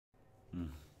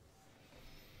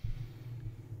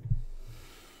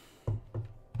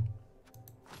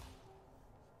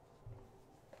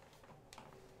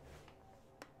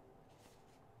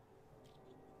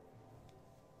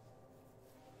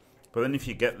But then if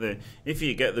you get the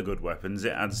good weapons,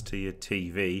 it adds to your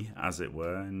TV, as it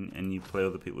were, and you play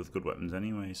other people with good weapons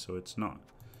anyway. So it's not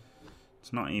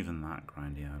even that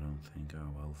grindy, I don't think.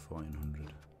 Oh well,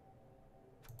 1400.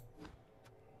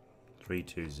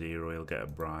 320. He'll get a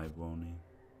bribe, won't he?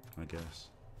 I guess,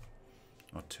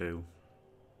 or 2.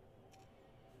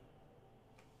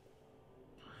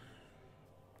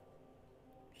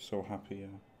 So happy, yeah.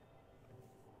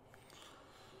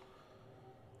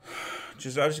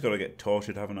 I just gotta get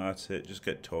tortured, haven't I? That's it. Just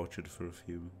get tortured for a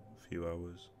few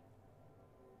hours.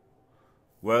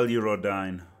 Well,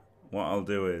 Eurodine, what I'll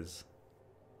do is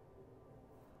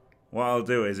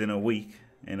in a week,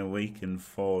 in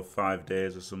 4 or 5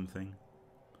 days or something,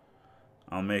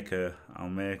 I'll make a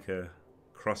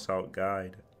cross out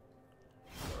guide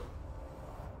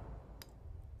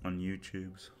on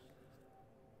YouTube's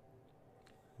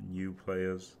new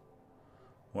players,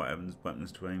 what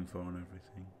weapons to aim for and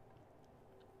everything.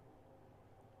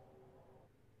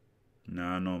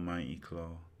 No Mighty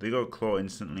Claw. They go Claw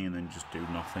instantly and then just do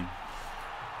nothing.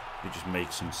 They just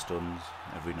make some stuns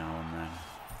every now and then.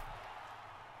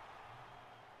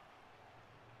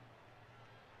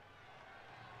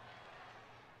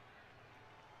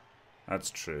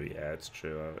 That's true, yeah, it's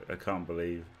true. I can't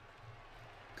believe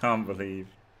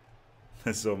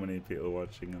there's so many people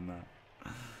watching on that.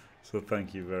 So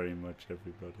thank you very much,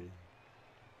 everybody.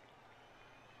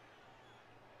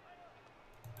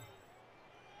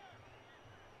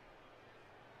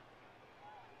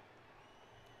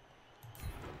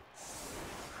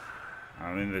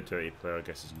 I mean, the dirty player, I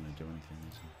guess, isn't going to do anything,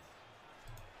 is he?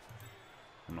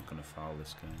 I'm not going to foul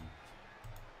this game.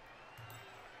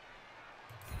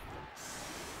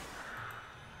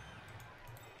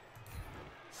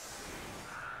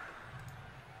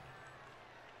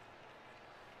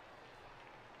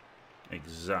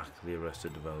 Exactly,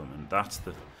 Arrested Development. That's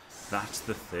the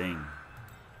thing.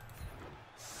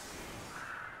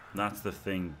 That's the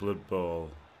thing.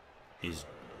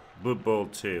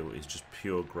 Bloodbowl 2 is just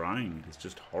pure grind. It's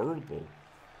just horrible.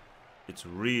 It's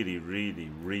really,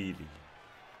 really, really,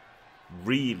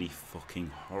 really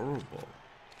fucking horrible.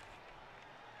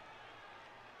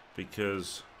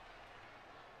 Because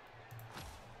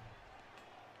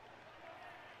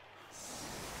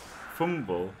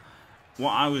Fumble,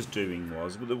 what I was doing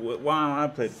was, while I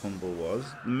played Fumble was,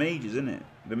 the mages, innit?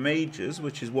 The mages,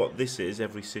 which is what this is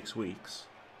every 6 weeks.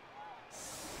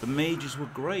 The mages were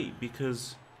great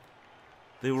because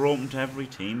they were open to every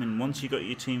team, and once you got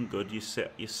your team good, you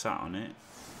sat on it.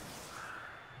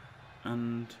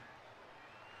 And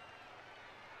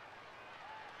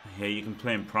yeah, you can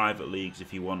play in private leagues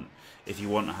if you want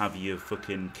to have your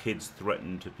fucking kids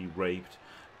threatened to be raped,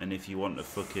 and if you want to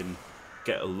fucking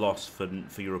get a loss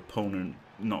for your opponent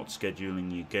not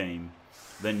scheduling your game,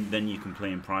 then you can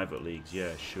play in private leagues.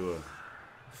 Yeah, sure.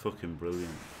 Fucking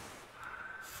brilliant.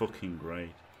 Fucking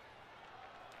great.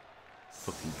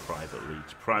 Fucking private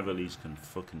leagues. Private leagues can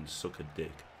fucking suck a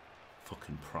dick.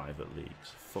 Fucking private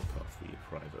leagues. Fuck off with your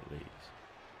private leagues.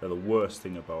 They're the worst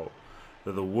thing about.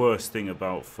 They're the worst thing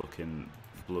about fucking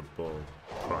Bloodbowl.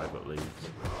 Private leagues.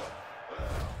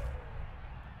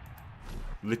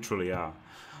 Literally are.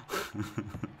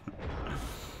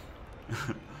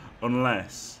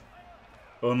 Unless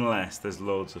there's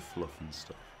loads of fluff and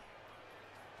stuff.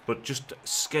 But just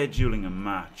scheduling a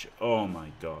match, oh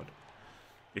my god.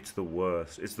 It's the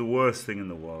worst. It's the worst thing in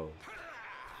the world.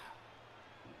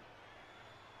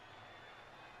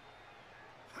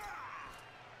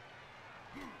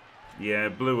 Yeah,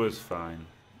 blue is fine.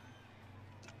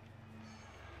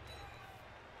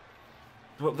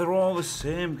 But they're all the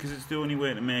same because it's the only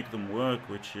way to make them work,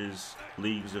 which is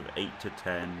leagues of 8 to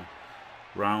 10,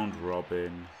 round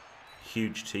robin,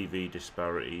 huge TV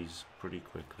disparities pretty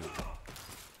quickly.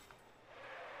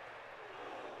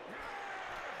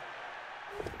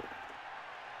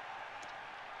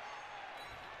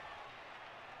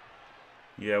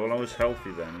 Yeah, well, I was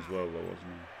healthy then as well, though,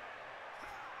 wasn't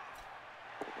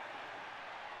I?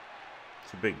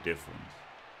 It's a big difference.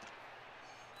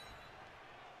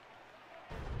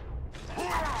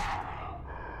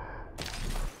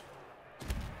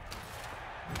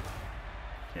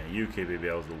 Yeah, UK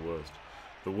BBL is the worst.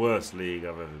 The worst league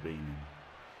I've ever been in.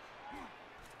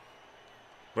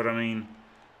 But I mean,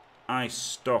 I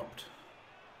stopped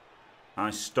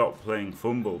playing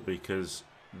Fumble because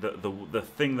the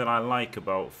thing that I like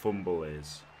about Fumble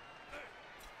is,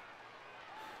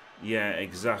 yeah,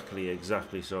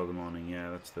 exactly so the morning.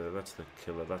 Yeah, that's the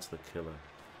killer.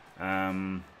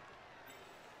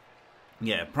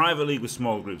 Yeah, private league with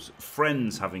small groups,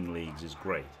 friends having leagues is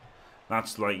great.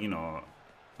 That's like, you know,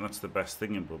 that's the best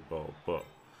thing in Blood Bowl. But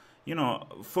You know,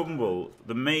 Fumble,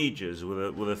 the majors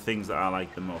were the things that I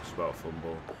like the most about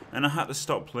Fumble. And I had to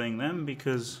stop playing them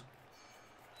because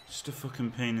it's just a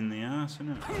fucking pain in the ass,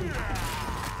 isn't it?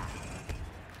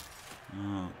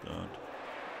 Oh, God.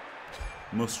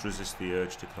 Must resist the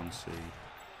urge to concede.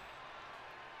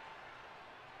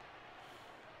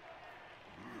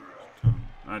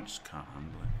 I just can't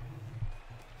handle it.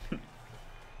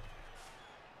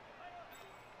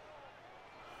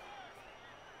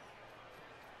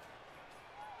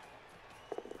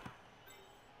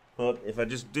 But if I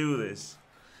just do this,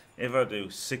 if I do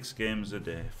 6 games a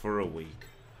day for a week,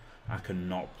 I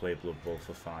cannot play Blood Bowl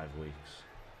for 5 weeks.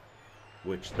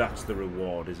 Which, that's the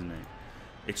reward, isn't it?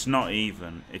 It's not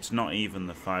even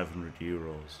the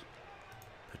 €500,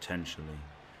 potentially.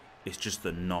 It's just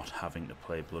the not having to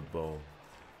play Blood Bowl.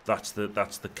 That's the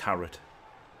carrot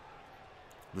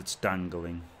that's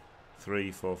dangling.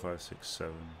 3, 4, 5, 6,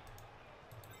 7.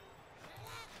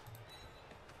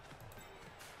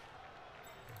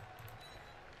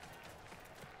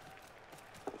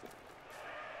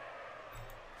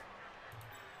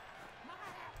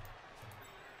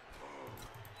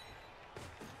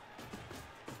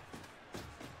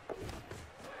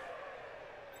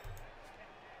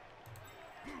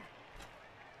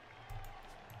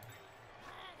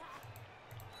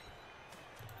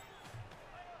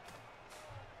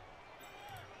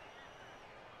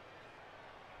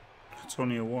 It's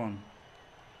only a 1.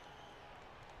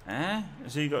 Eh?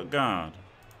 Has he got guard?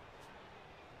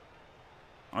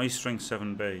 Oh, he's strength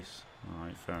 7 base.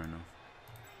 Alright, fair enough.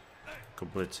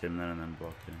 Could blitz him then and then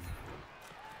block him.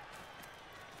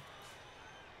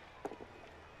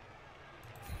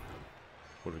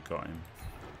 Would have got him.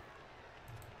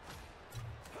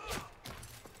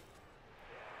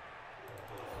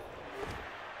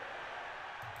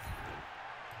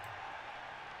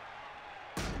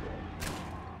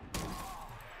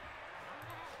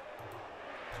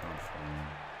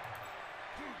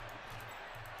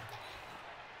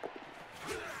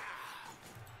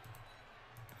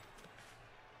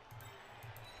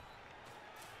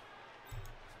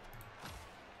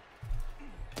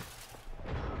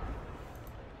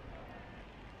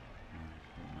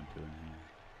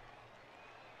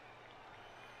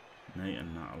 Nate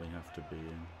and Natalie have to be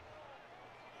in.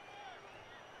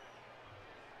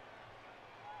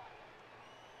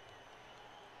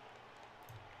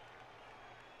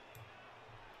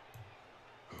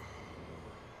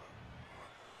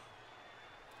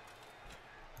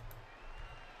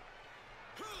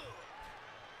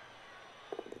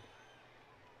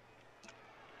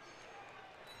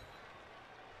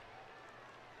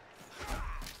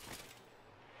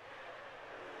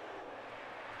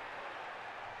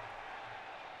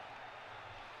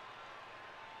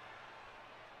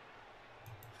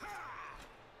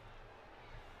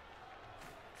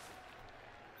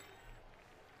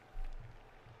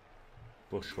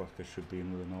 Bushwhacker should be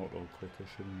in with an auto clicker,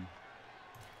 shouldn't he?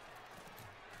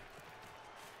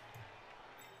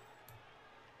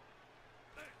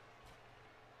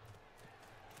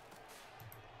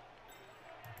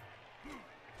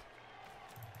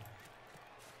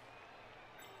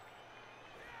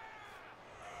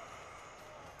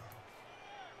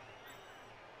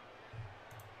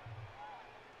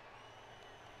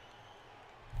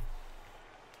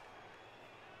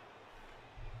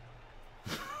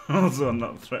 Also, I'm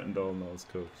not threatened all those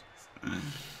coaches.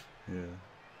 Yeah.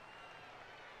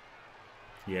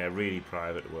 Yeah, really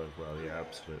private work well. Yeah,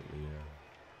 absolutely.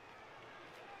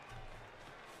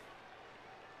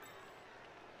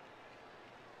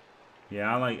 Yeah.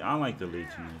 Yeah, I like the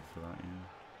Legion League for that. Yeah.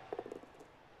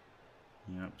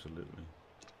 Yeah, absolutely.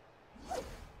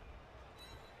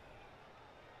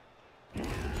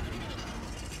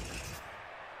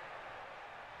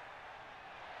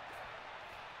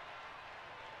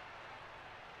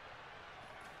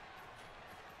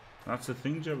 That's the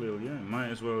thing, Jalil, yeah. Might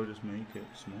as well just make it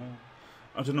small.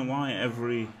 I don't know why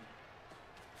every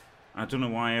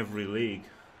league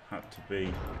had to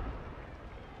be,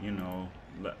 you know,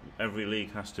 every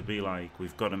league has to be like,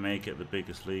 we've got to make it the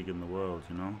biggest league in the world,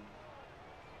 you know?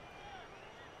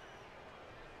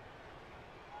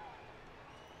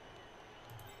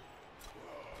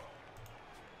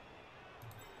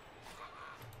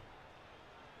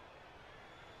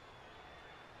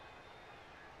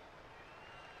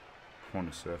 I want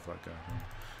to surf that guy.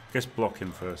 I guess block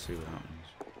him first, see what happens.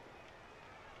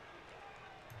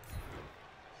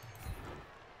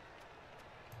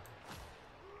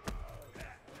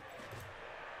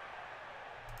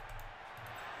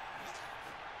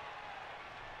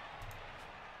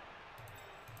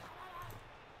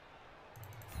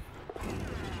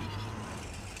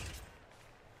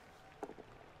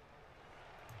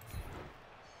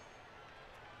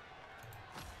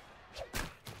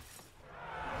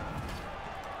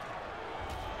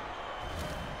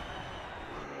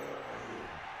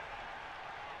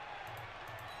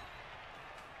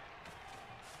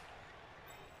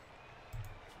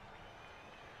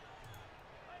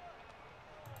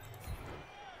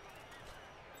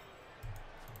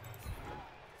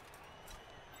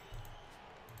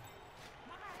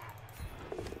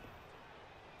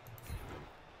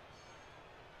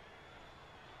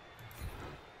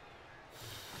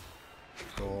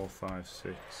 4, 5,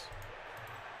 6,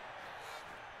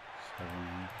 7.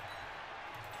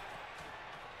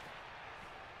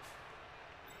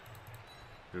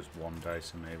 Just one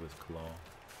dice I made with claw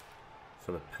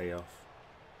for the payoff.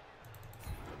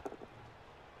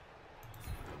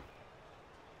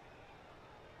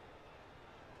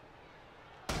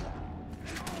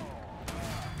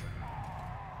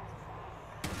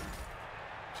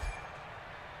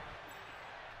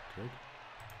 Good.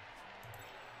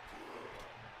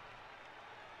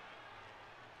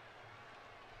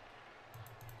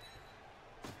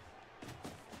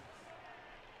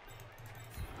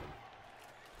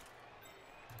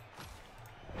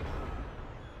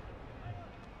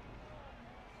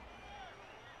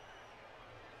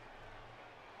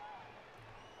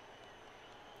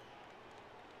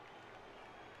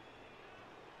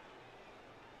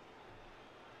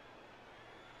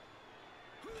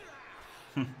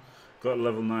 Got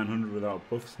level 900 without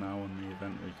buffs now on the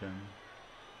event weekend.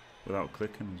 Without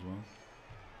clicking as well.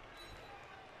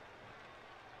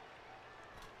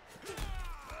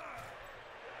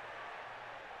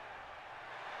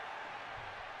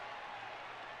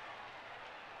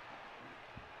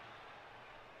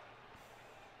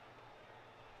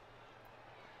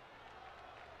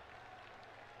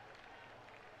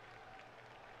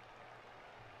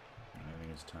 I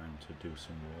think it's time to do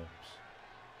some warps.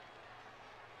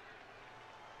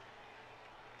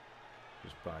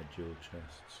 Just buy dual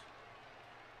chests.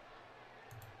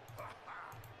 Oh,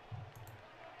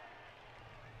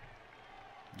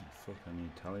 fuck, I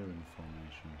need Tallyring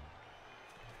formation.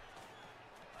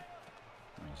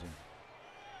 Where is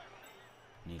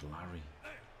he? Need Larry.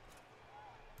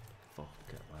 Fuck,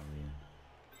 get Larry in.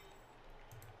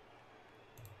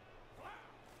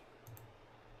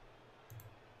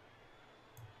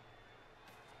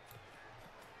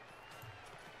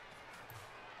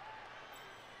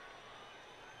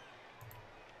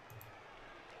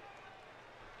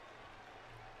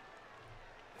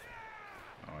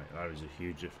 That is a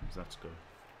huge difference, that's good.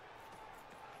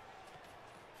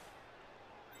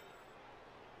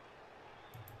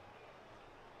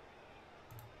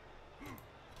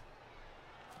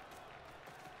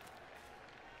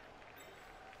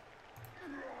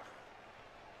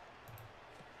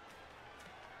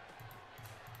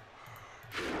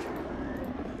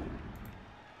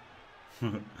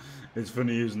 It's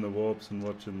funny using the warps and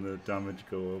watching the damage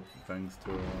go up thanks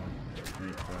to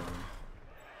Snake Dragon.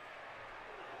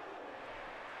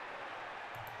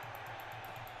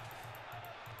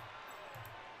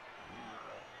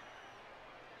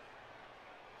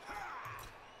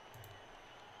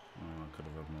 Could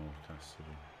have had more casts to do.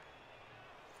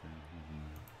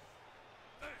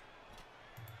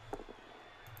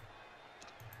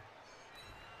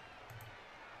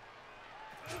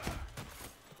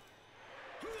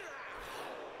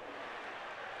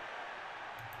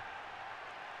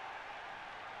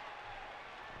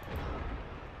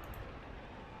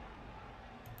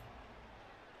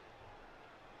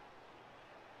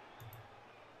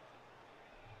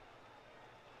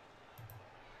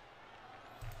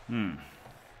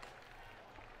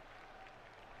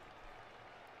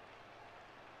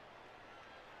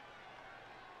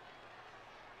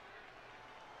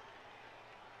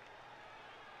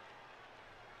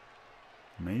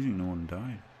 Amazing, no one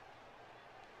died.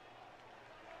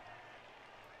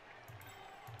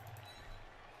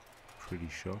 Pretty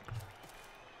shocked.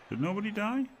 Did nobody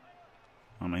die?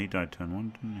 Oh no, he died turn 1,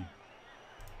 didn't he?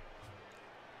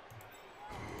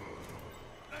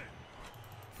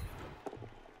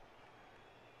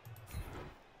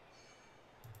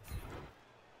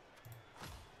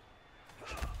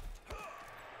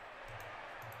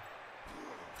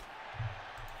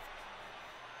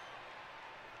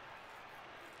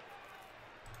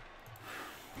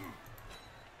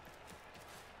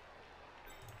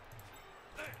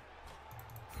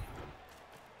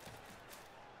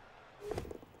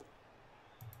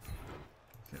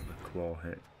 Claw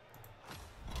hit.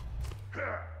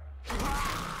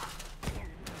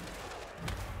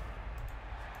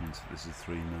 And so this is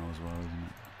 3 now as well, isn't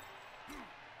it?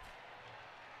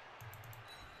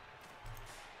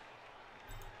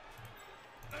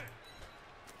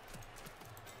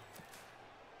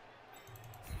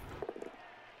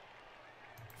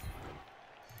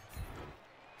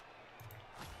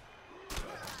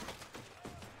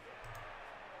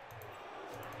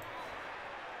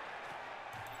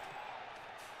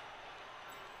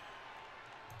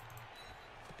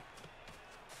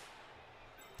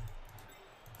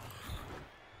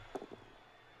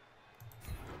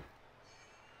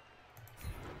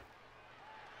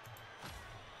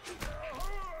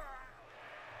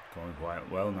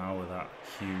 quite well now with that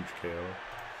huge KO.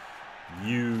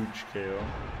 Huge KO.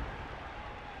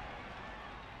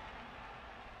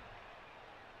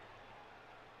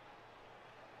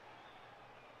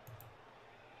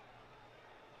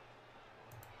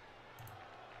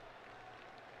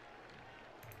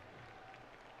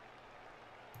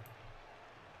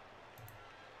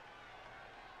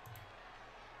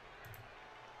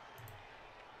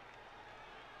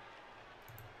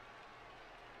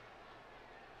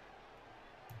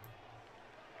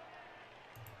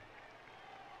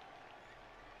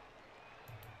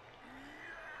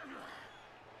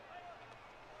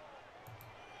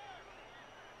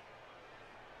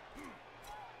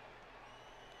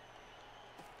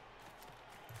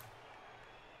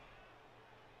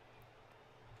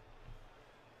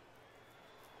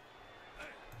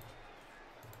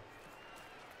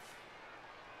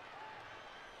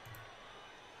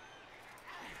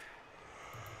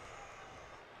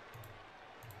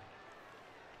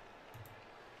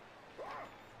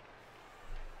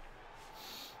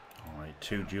 Alright,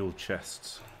 2 dual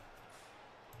chests.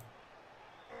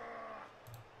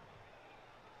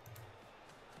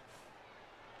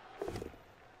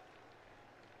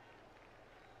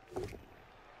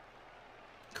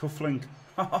 Cufflink.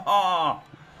 Ha ha ha!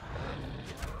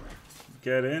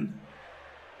 Get in.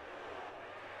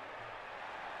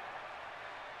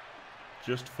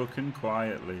 Just fucking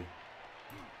quietly.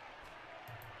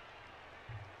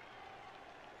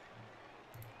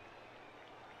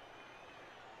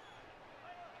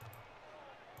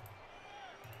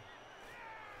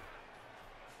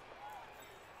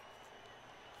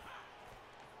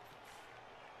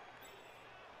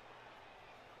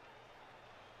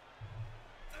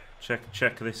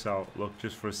 Check this out. Look,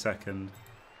 just for a second.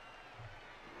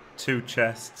 2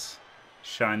 chests.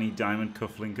 Shiny diamond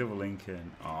cufflink of a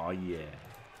Lincoln. Oh yeah.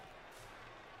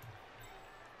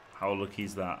 How lucky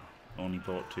is that? Only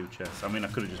bought 2 chests. I mean, I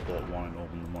could have just bought 1 and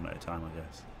opened them 1 at a time, I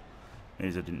guess.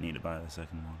 Maybe I didn't need to buy the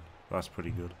second one. That's pretty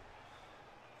good.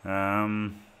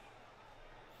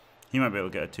 He might be able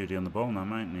to get a 2D on the ball now,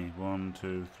 mightn't he? 1,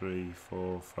 2, 3,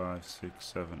 4, 5, 6,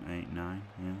 7, 8, 9.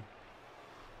 Yeah.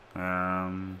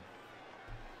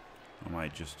 I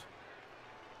might just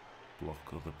block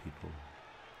other people.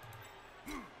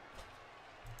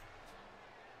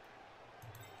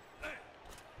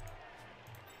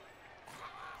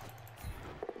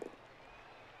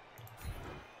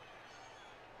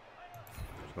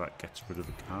 So that gets rid of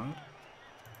the card.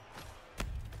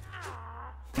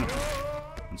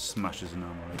 And smashes an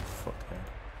armor like fuckhead.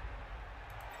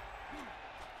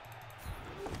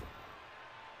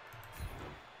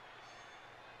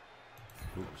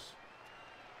 Oops.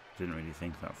 Didn't really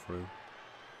think that through.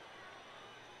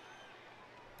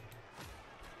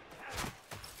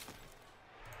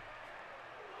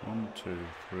 One, 2,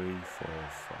 3, 4,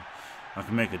 5. I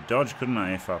can make a dodge, couldn't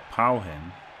I, if I pow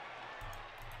him?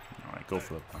 Alright, go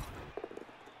for the pow.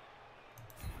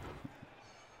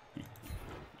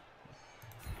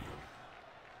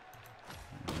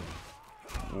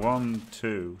 One,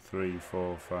 2, 3,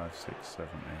 4, 5, 6, 7,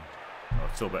 8. Oh,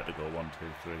 it's still better to go 1, 2,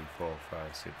 3, 4,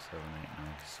 5, 6, 7, 8,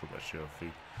 9. Still got to show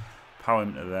feet. Power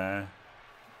him to there.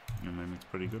 And then it's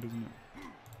pretty good, isn't it?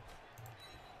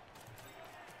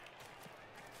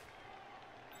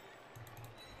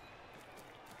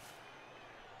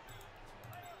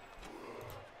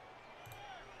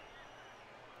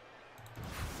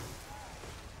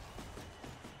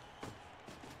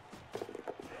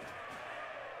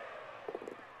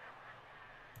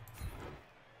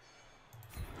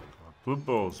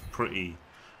 Bloodbowl's pretty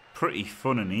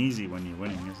fun and easy when you're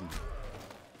winning, isn't it?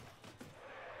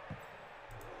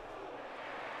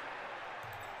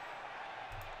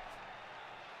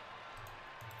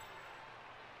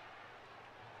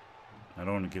 I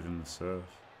don't want to give him the serve.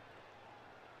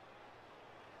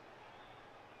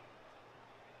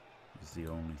 It's the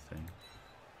only thing.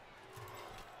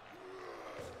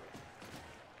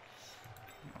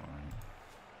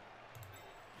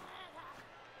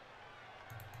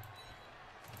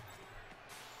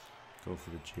 Go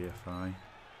for the GFI.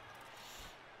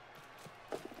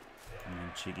 And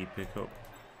then cheeky pickup.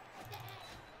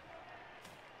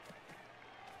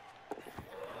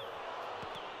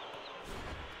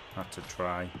 Had to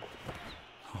try.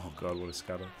 Oh god, what a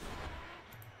scatter.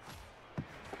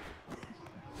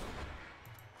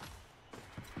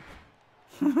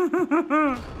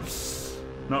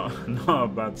 Not a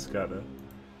bad scatter.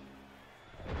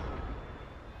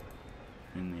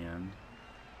 In the end.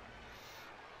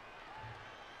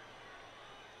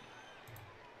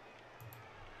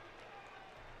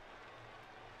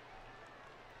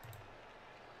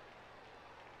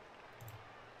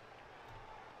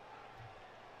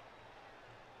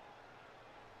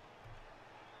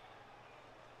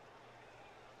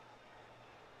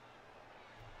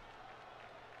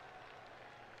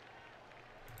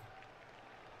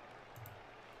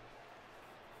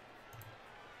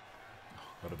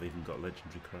 I've even got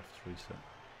legendary crafts reset.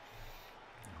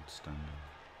 Outstanding.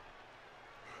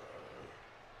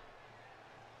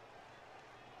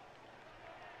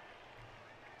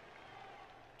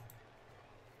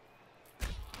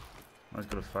 Oh, he's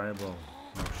got a fireball.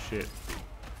 Oh shit.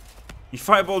 He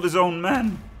fireballed his own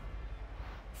men!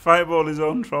 Fireballed his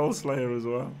own troll slayer as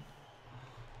well.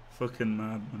 Fucking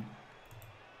madman.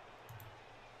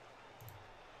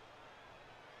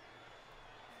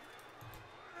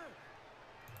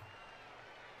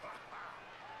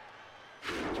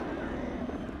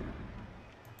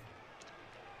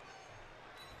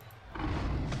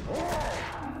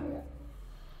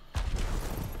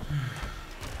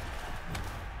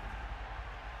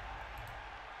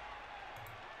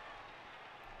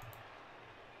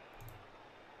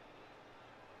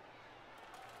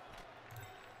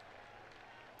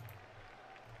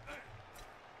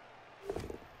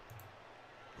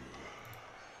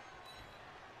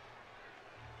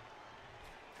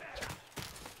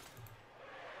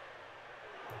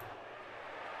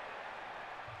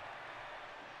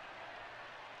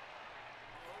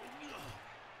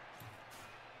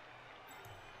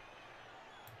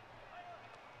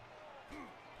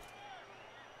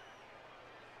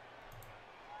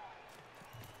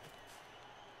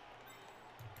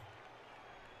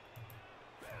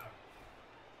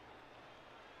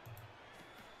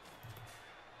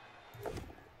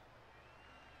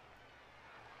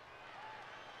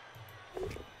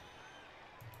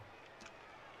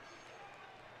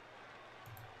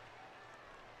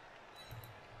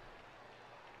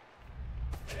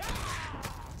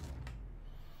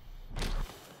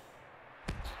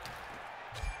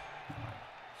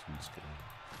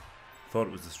 Thought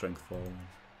it was the strength 4 one.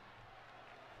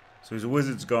 So his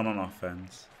wizard's gone on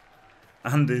offense,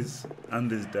 and his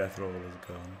death roll is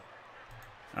gone,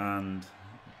 and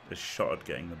a shot at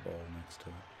getting the ball next to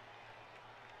it.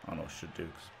 Oh no, should do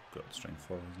because got the strength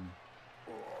 4, isn't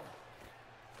it?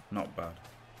 Not bad.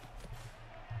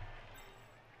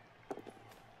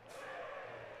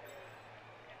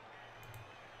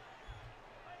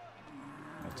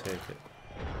 I'll take it.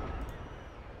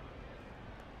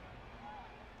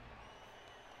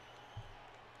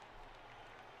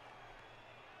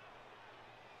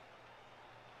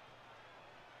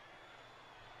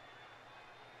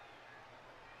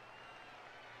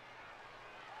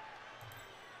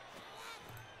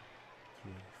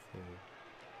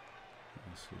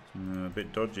 A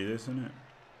bit dodgy, this, isn't it?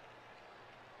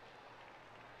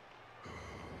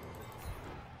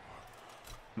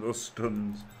 Those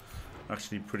stuns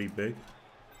actually pretty big.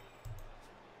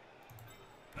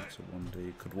 That's a 1D.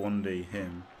 You could 1D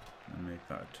him and make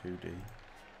that a 2D.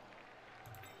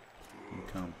 You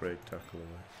can't break tackle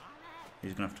away.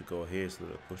 He's gonna have to go here so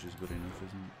that the push is good enough,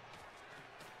 isn't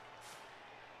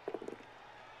it?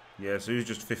 Yeah, so he's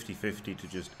just 50-50 to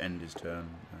just end his turn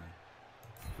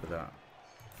for that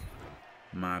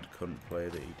mad cunt play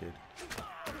that he did.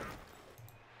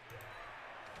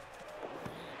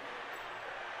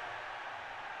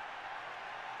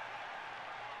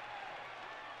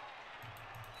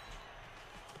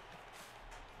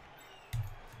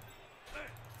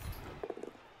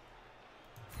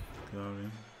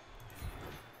 Guardian.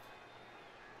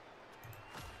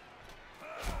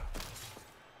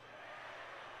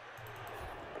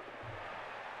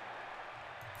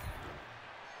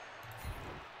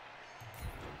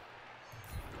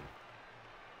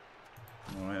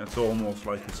 It's almost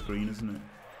like a screen, isn't it?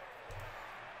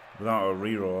 Without a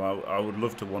reroll, I would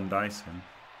love to one dice him,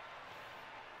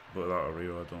 but without a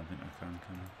reroll, I don't think I can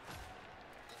I?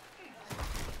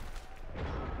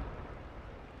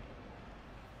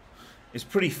 It's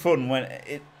pretty fun when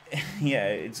it, yeah.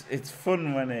 It's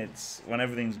fun when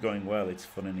everything's going well. It's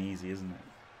fun and easy, isn't it?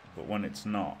 But when it's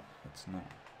not, it's not.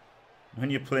 When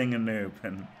you're playing a noob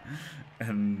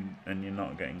and you're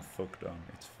not getting fucked on,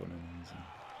 it's fun and easy.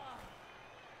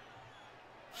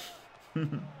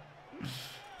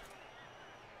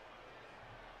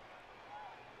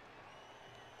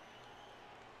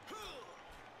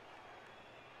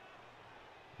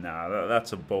 Nah,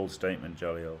 that's a bold statement,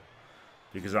 Jolly-O,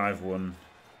 because I've won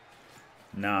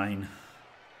nine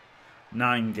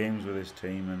games with this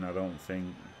team, and I don't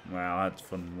think, well, I had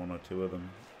fun in 1 or 2 of them,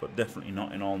 but definitely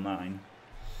not in all 9.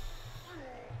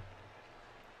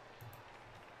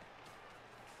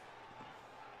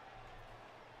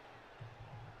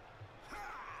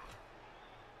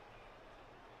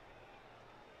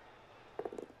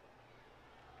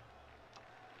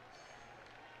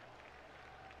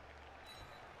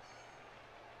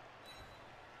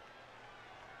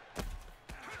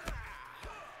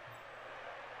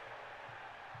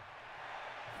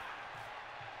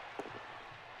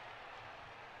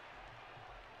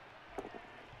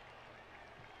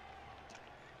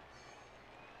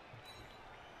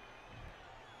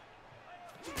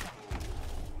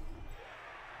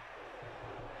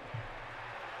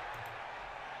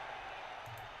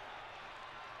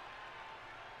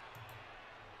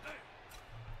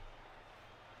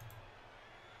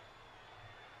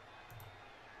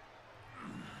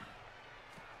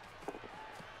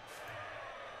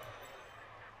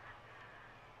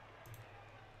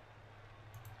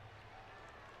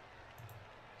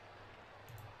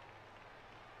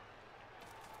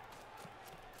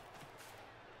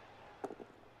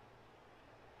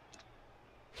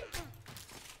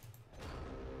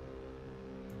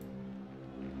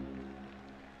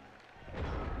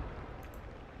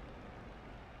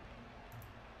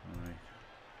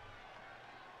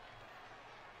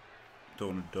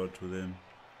 Don't want to dodge with him.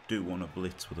 Do want to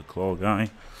blitz with a claw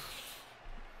guy.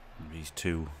 He's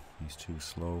too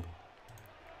slow.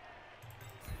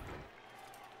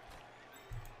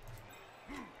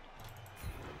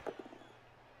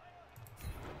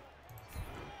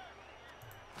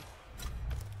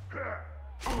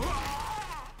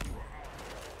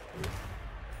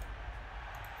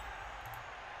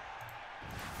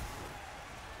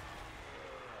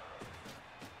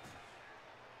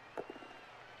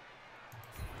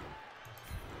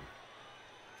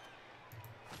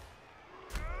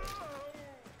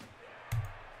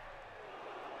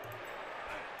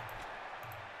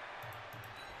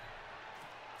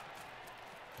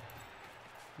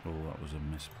 Oh, that was a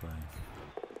misplay.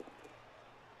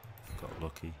 Got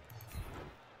lucky.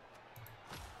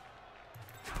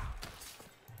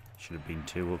 Should have been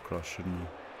 2 across, shouldn't he?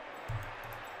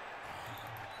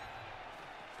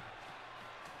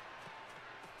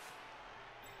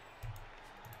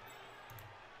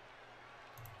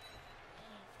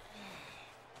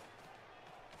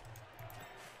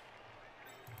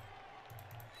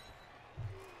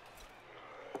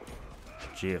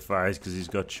 GFIs because he's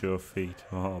got sure feet.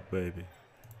 Oh, baby.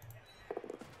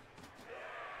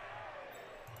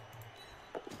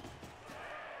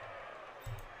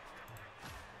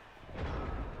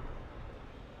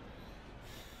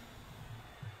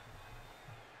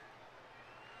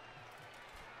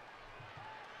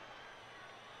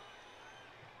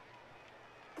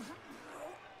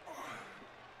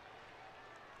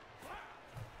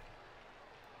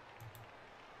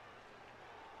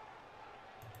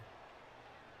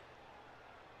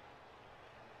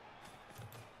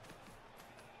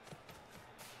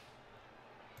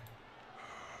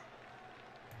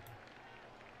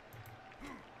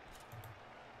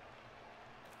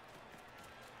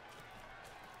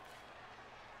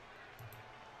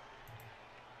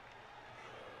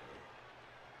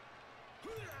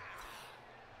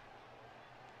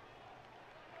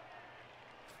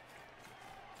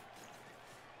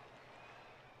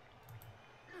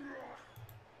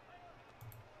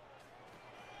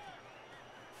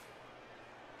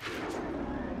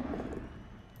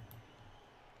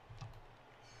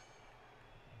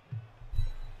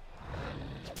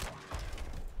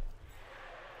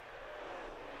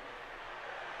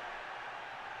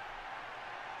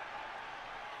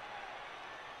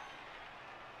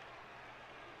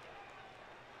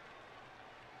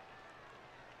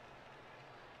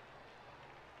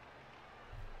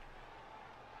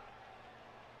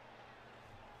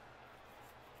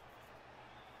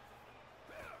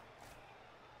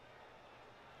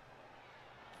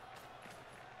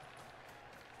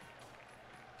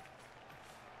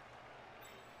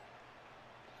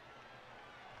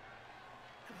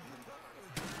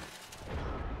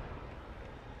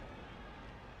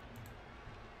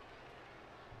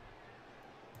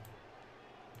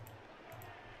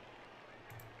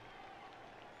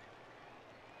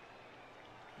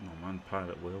 Oh man,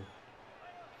 Pilot Will.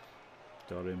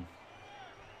 Got him.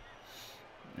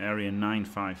 Area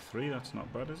 953, that's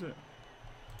not bad, is it?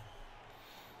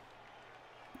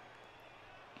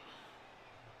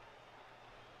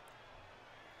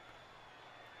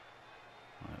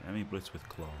 Right, let me blitz with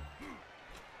Claw.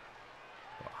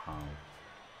 But how?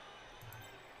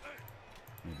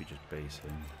 Maybe just base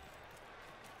him.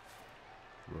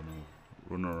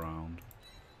 Run around.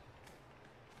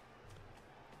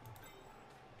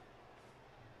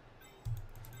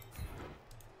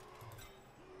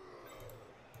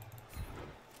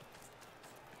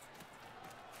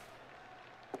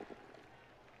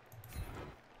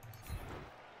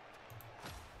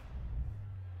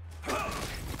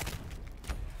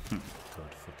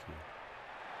 God, fuck you.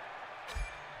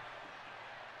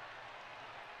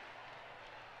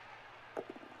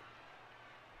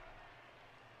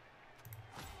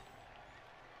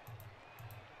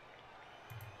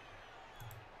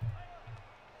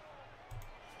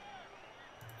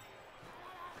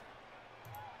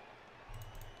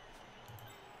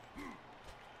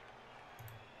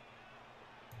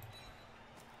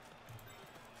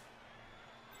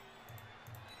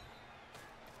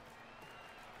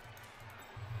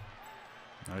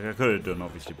 Like I could have done,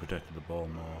 obviously protected the ball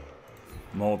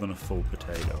more than a full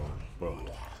potato, but I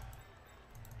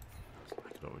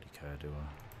don't really care, do I?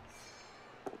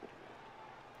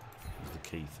 It's the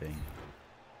key thing.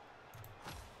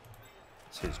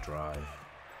 It's his drive.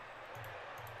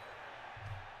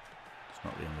 It's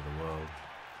not the end of the world.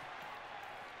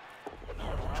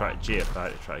 Try to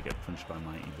GFI to try to get punched by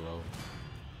Mighty Blow.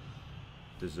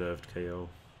 Deserved KO.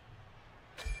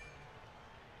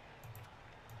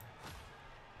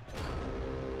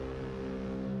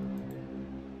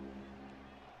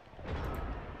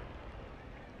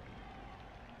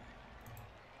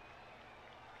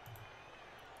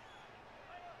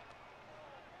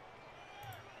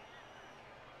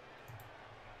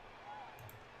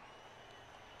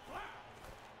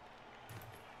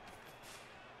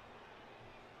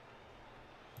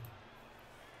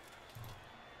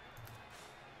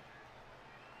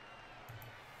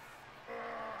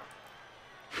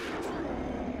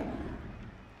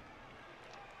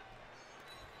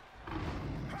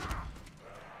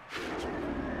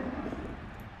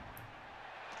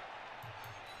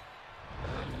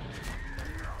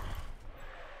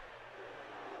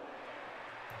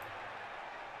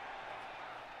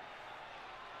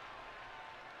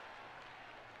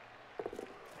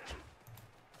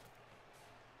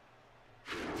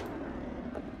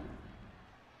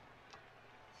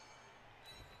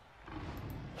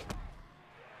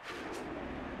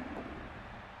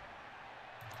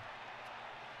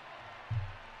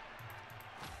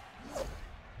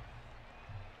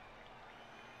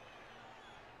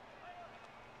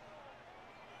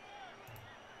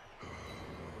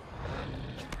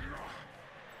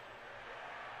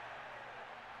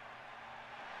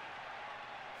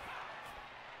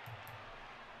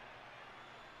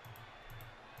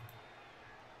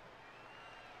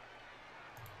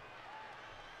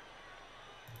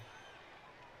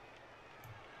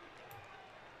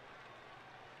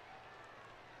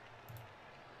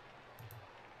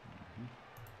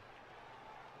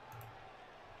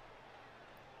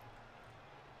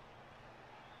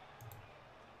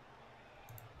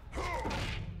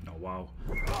 wow.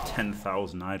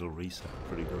 10,000 idle reset.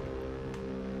 Pretty good.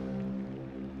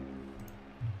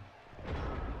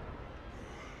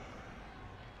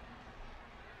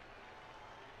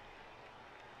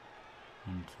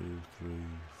 One, two, three,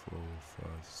 4, 5,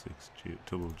 6.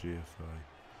 Double GFI.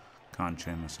 Can't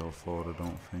chain myself forward, I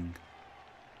don't think.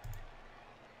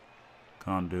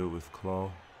 Can't do it with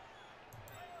claw.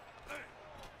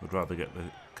 Would rather get the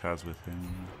Kaz with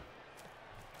him.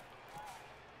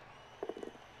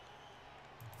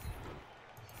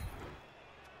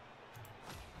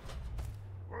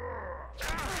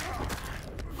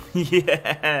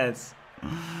 Yes!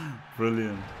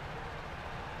 Brilliant.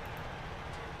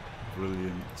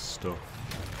 Brilliant stuff.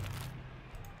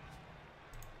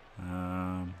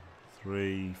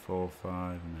 3, 4,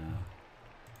 5 now.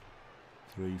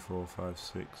 3, 4, 5,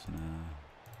 6 now.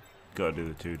 Gotta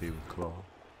do the 2D with claw.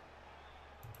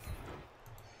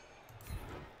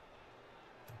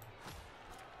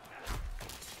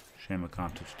 Shame I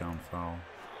can't touch down foul.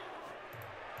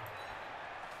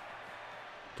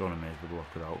 Don't want to make the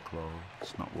block without claw.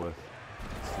 It's not worth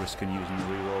risking using the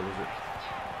reroll, is it?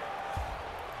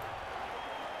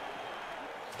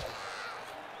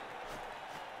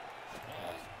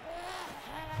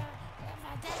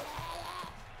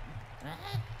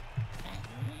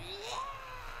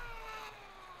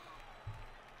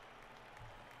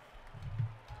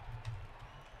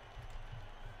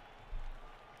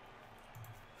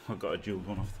 I got a dual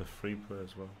one off the free play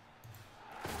as well.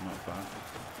 Not bad.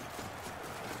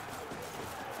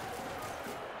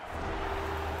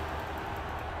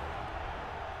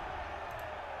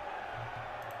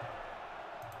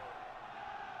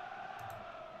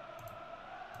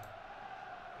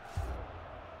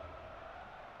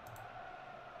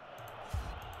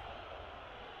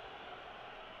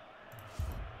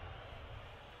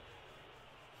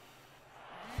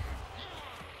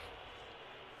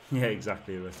 Yeah,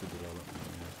 exactly. Arrested Development.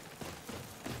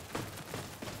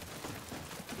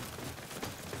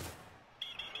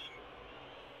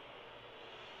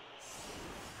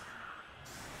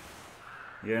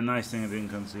 Yeah, nice thing I didn't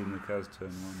concede in the Kaz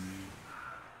turn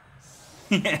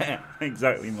 1. Yeah,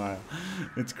 exactly, Maya.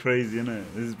 It's crazy, isn't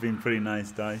it? This has been pretty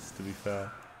nice dice, to be fair.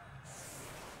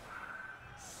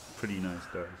 Pretty nice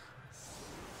dice.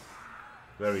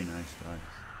 Very nice dice.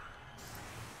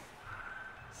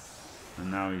 And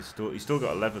now he's still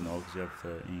got 11 though, because he had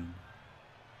 13.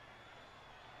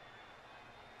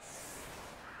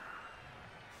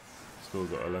 Still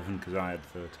got 11 because I had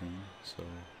 13. So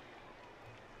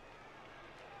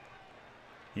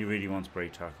he really wants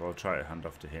break tackle. I'll try to hand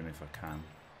off to him if I can.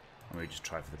 Or maybe just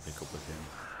try for the pickup with him.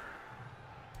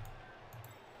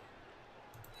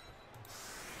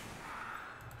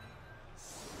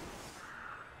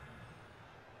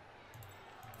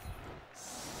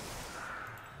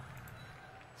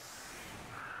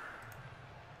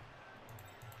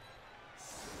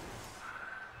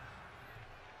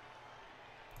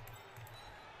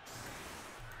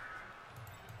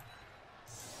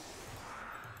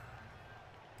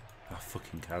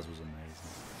 Fucking Kaz was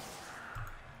amazing.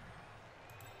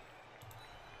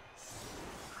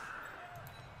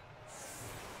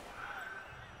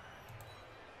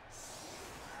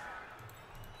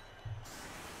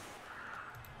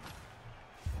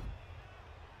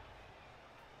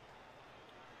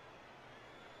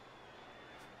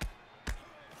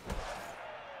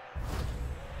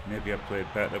 Maybe I played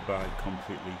better by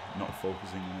completely not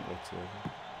focusing on it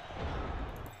whatsoever.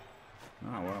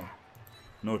 Ah, wow.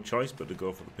 No choice but to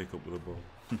go for the pickup with the ball.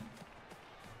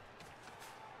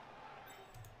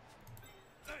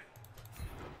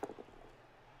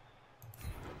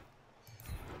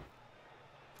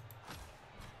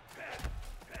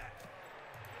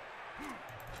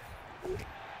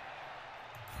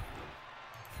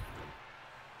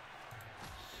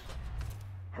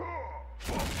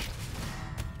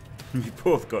 We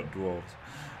both got dwarves,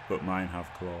 but mine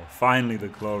have claw. Finally the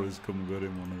claw has come good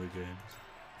in one of the games.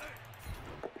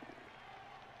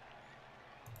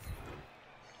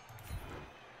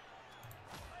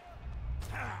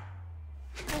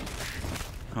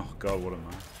 Oh god, what a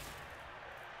match.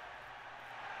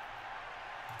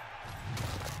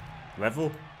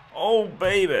 Level? Oh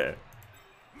baby!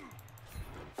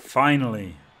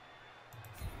 Finally!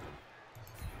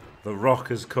 The Rock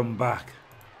has come back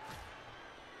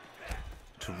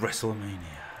to WrestleMania.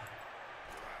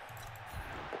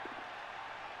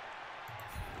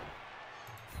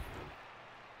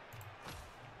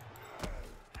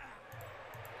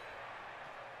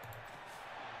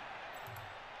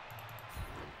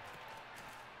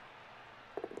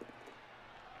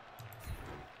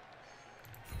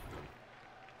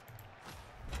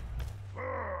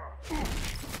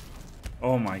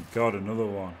 Oh my god, another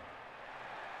one.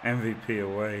 MVP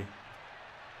away.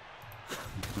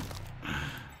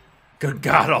 Good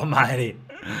God Almighty!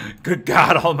 Good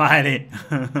God Almighty!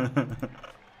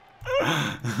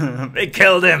 They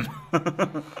killed him!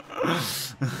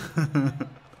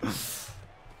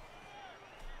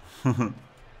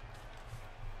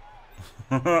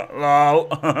 Lol.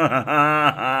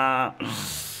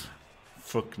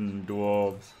 Fucking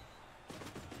dwarves.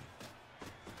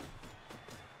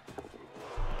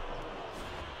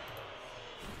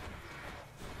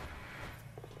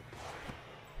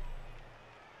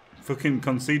 Fucking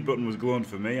concede button was glowing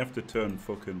for me after turn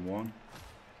fucking 1.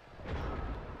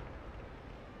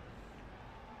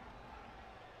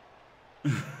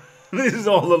 This is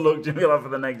all the luck Jimmy will have for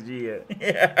the next year.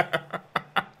 Yeah.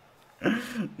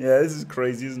 Yeah, this is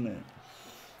crazy, isn't it?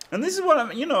 And this is what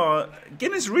I'm, you know,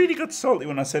 Guinness really got salty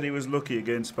when I said he was lucky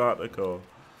against Spartaco.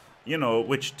 You know,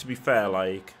 which, to be fair,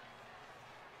 like,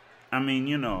 I mean,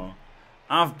 you know,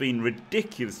 I've been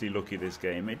ridiculously lucky this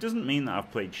game. It doesn't mean that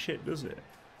I've played shit, does it?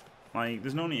 Like,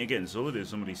 there's no need to get insulted if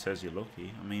somebody says you're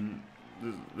lucky. I mean,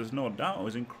 there's no doubt I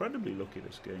was incredibly lucky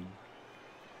this game.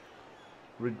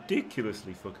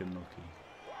 Ridiculously fucking lucky.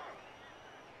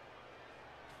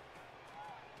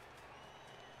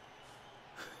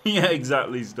 Yeah,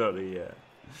 exactly, Stotty, yeah.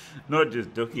 Not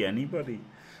just Ducky, anybody.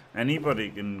 Anybody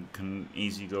can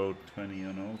easy go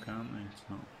 20-0, can't they? It's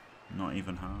not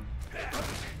even hard.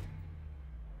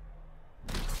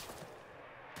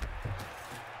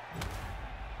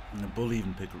 And the bull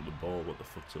even picked up the ball. What the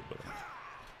fuck's up with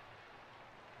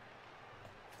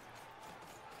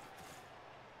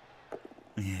that?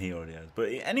 Yeah, he already has. But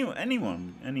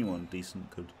anyone decent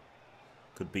could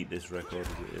beat this record as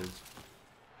it is.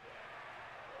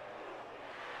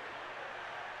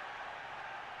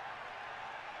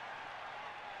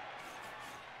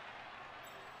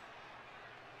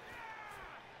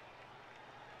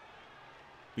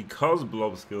 Because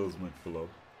blob skills make blob.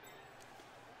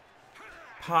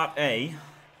 Part A,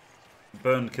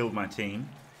 Burn killed my team,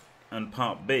 and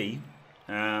Part B,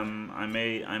 I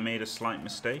made a slight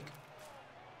mistake.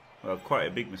 Well, quite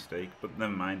a big mistake, but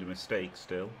never mind, a mistake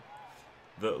still.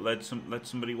 That led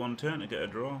somebody one turn to get a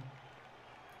draw.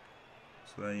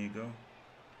 So there you go.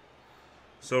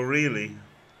 So really,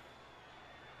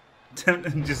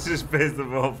 tempting just to space the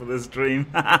ball for the stream.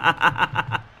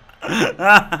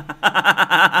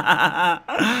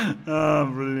 Oh,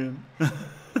 brilliant.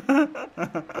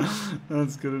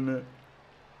 That's good, isn't it?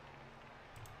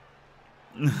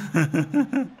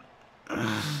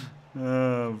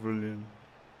 Oh, brilliant.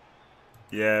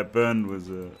 Yeah, Burn was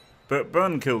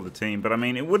Burn killed the team, but I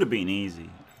mean, it would have been easy.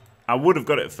 I would have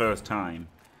got it first time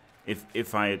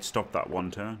if I had stopped that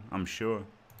one turn, I'm sure.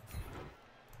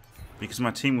 Because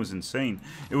my team was insane.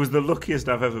 It was the luckiest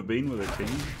I've ever been with a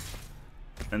team.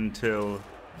 Until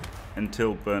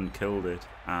Burn killed it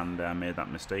and made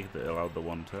that mistake that allowed the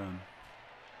one turn.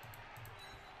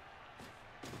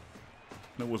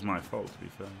 It was my fault, to be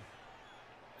fair.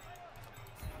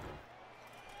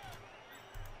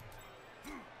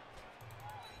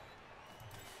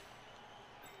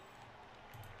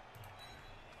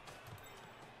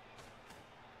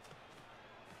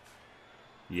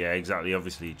 Yeah, exactly.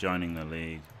 Obviously, joining the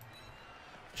league.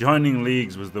 Joining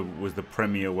leagues was the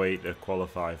premier way to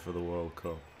qualify for the World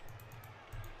Cup.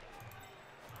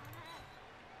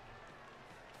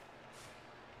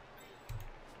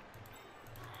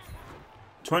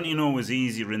 $20-0 was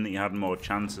easier in that you had more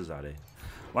chances at it.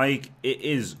 Like, it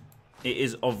is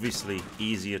obviously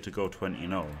easier to go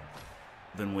 20-0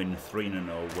 than win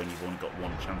 3-0 when you've only got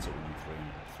one chance at winning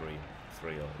 3-0.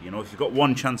 You know, if you've got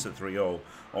one chance at 3-0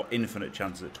 or infinite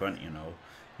chances at 20-0,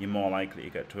 you're more likely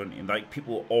to get 20. Like,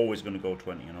 people were always going to go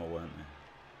 20-0, weren't they?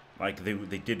 Like,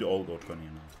 they did all go 20-0.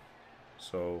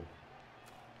 So,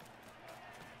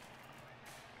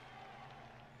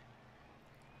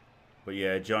 but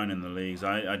yeah, joining the leagues.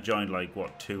 I joined, like,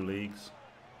 what, 2 leagues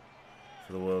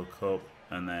for the World Cup,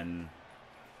 and then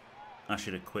I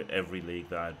should have quit every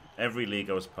league every league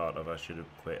I was part of. I should have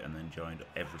quit and then joined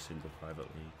every single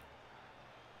private league.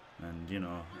 And you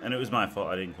know, and it was my fault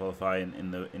I didn't qualify in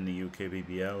the UK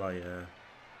BBL.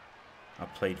 I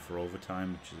played for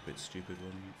overtime, which is a bit stupid,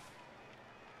 wasn't it?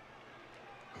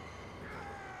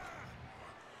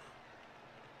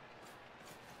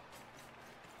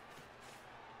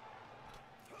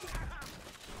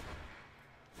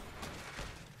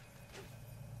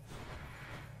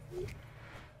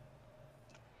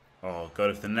 Oh God,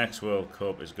 if the next World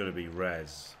Cup is going to be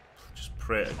Res, just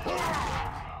pray to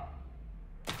God.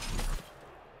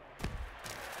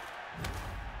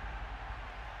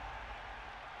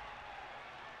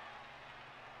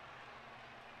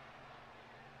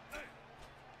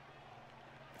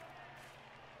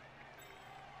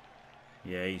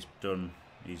 Yeah, he's done.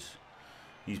 He's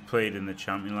played in the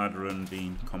champion ladder and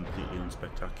been completely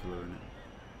unspectacular in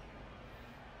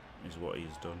it. Is what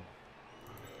he's done.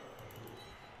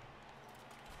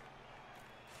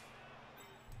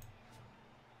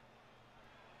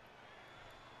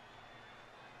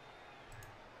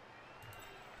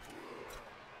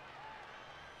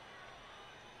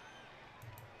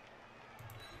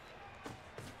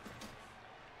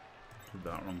 Did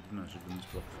that wrong, didn't I? I should have done this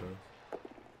block first.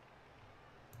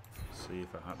 See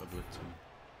if I had to blitz him.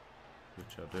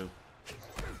 Which I do.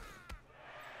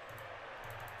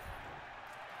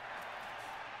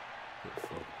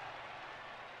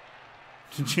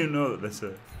 Did you know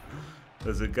that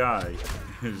there's a guy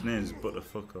whose name's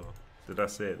Butterfucker? Did I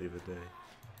say it the other day?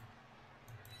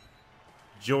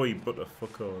 Joey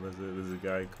Butterfucker. There's a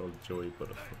guy called Joey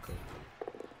Butterfucker.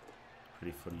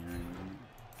 Pretty funny name, isn't it?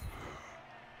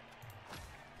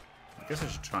 I guess I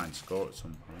should try and score at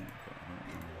some point, but I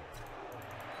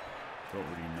don't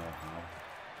really know how.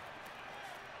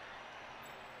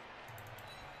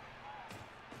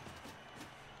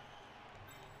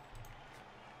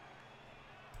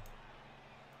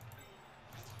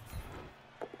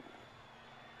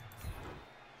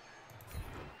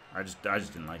 I just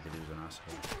didn't like that he was an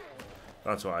asshole.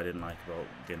 That's what I didn't like about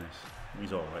Guinness.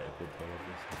 He's alright at Bloodbowl,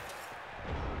 obviously.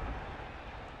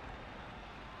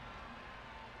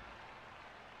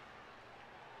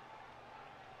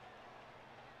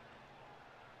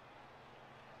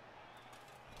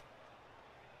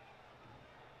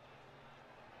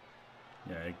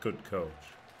 Yeah, a good coach,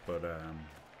 but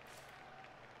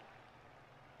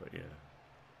yeah.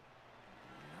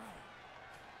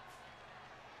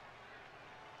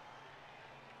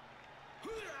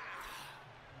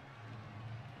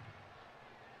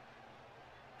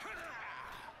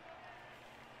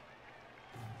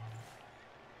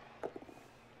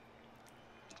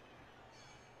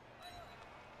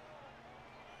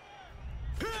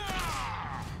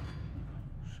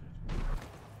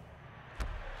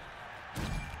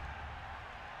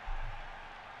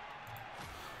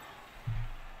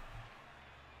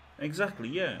 Exactly,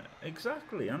 yeah,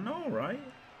 exactly. I know, right?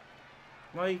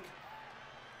 Like,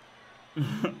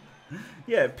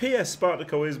 yeah, PS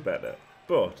Spartaco is better,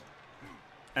 but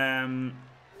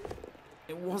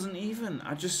it wasn't even.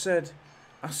 I just said,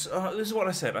 this is what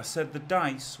I said. I said the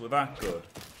dice were that good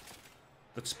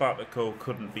that Spartaco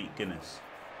couldn't beat Guinness.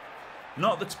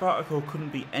 Not that Spartaco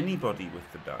couldn't beat anybody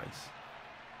with the dice.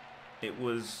 It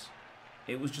was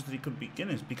just that he couldn't beat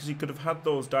Guinness because he could have had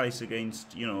those dice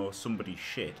against, you know, somebody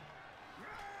shit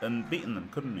and beaten them,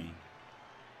 couldn't he?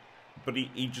 But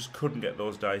he just couldn't get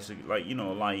those dice, like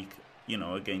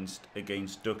against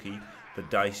Ducky, the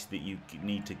dice that you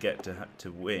need to get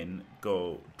to win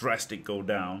go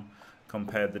down,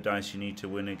 compared the dice you need to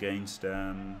win against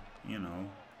you know,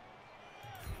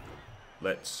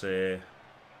 let's say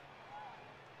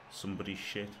somebody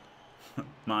shit.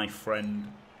 my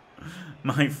friend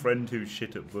who's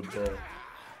shit at Bloodbowl.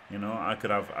 You know, I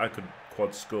could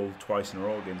quad skull twice in a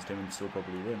row against him and still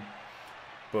probably win.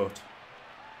 But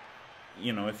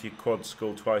you know, if you quad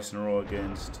skull twice in a row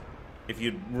against, if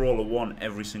you roll a 1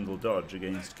 every single dodge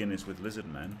against Guinness with Lizard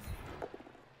Men,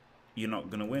 you're not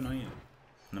gonna win, are you?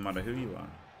 No matter who you are.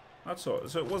 That's all.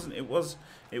 So it wasn't.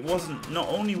 Not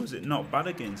only was it not bad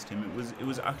against him, it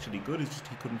was actually good. It's just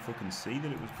he couldn't fucking see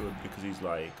that it was good because he's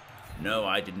like, no,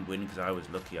 I didn't win because I was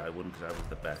lucky. I won because I was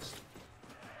the best.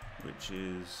 Which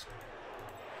is,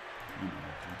 you know,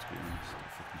 let's be honest, a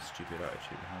fucking stupid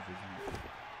attitude to have, isn't it?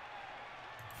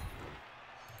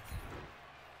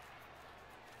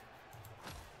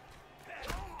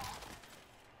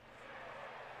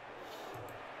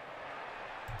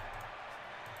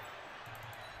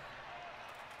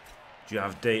 Do you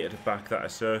have data to back that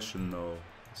assertion, though,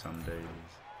 Sam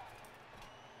Davies?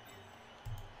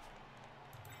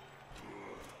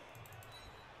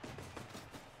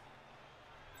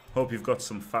 Hope you've got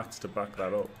some facts to back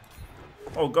that up.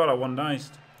 Oh god, I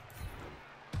one-diced.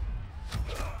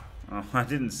 Oh, I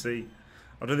didn't see.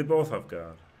 Oh, do they both have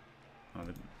guard? Oh,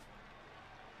 they...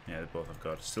 Yeah, they both have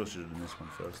guard. Still should have done this one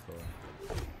first, though.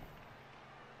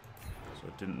 So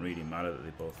it didn't really matter that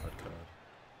they both had guard.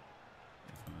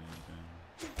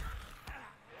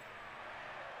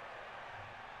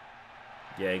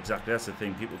 Yeah, exactly. That's the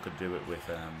thing. People could do it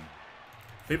with.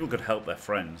 People could help their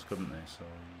friends, couldn't they? So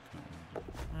you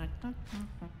can't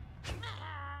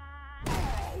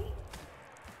really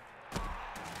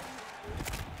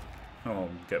oh,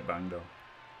 get banged up.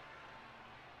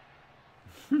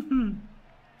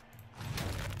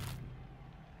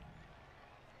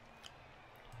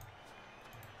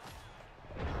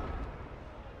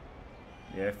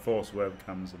 Yeah, force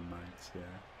webcams and mics, yeah.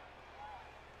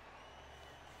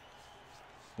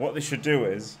 What they should do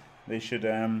is, they should,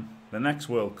 the next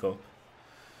World Cup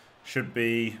should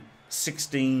be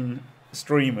 16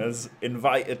 streamers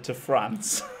invited to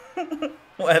France,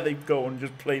 where they go and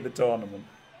just play the tournament.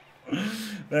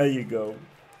 There you go.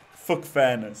 Fuck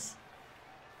fairness.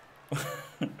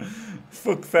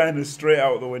 Fuck fairness straight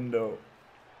out the window.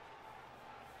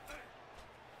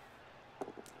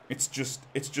 It's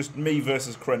just me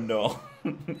versus Crendor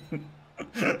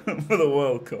for the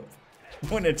World Cup.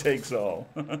 Winner takes all.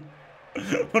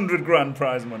 100 grand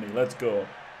prize money. Let's go.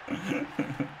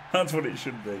 That's what it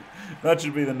should be. That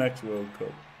should be the next World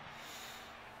Cup.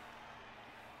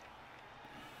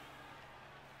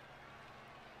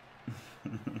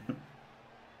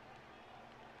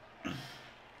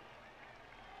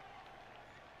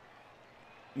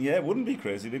 Yeah, it wouldn't be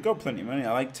crazy. They've got plenty of money.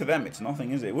 Like, to them, it's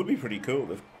nothing, is it? It would be pretty cool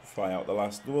to fly out the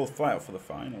last... Well, fly out for the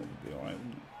final would be alright,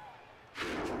 wouldn't it?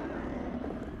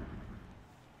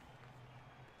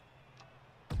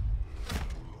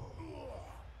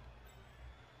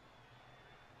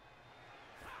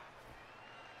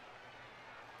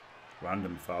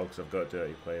 Random foul, because I've got a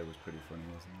dirty player, was pretty funny,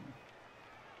 wasn't it?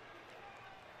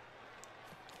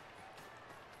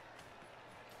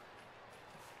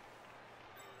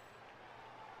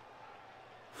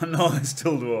 No, they're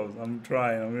still Dwarves. I'm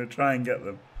trying. I'm going to try and get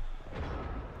them.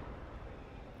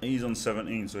 He's on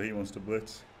 17, so he wants to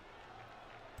blitz.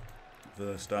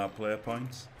 The star player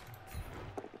points.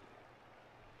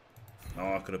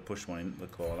 Oh, I could have pushed one into the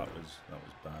core. That was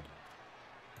bad.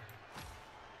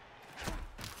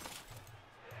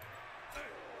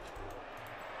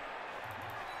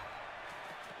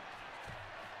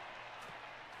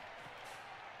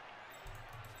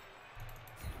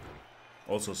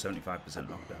 Also 75%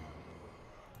 knockdown.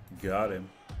 Got him.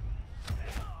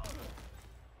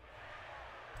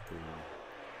 Ooh.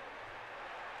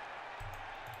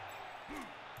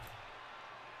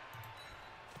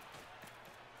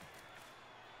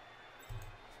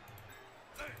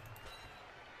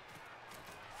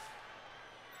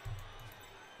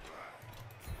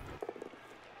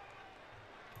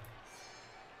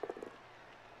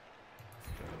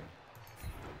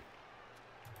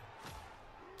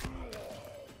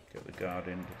 Get the guard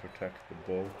in to protect the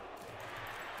ball.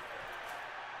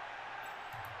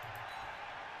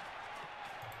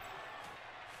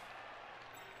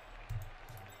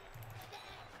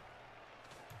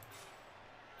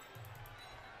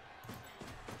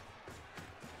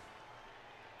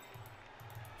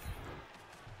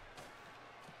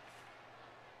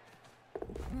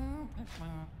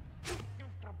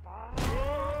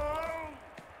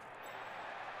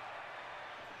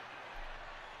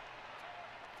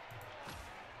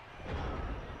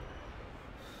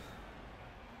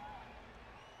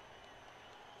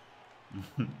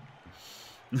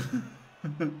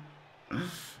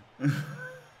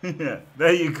 Yeah,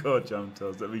 there you go, Jam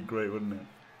Toes. That'd be great, wouldn't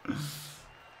it?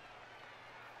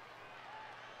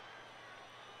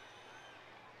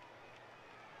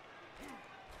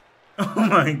 Oh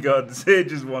my god,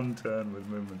 Sage's one turn with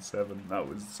movement 7. That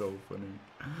was so funny.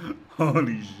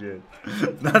 Holy shit.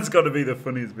 That's got to be the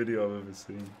funniest video I've ever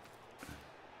seen.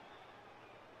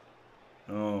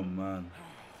 Oh man.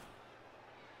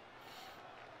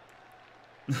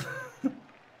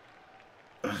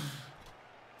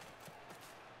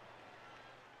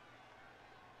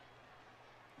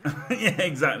 Yeah,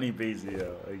 exactly,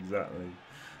 BZO, exactly.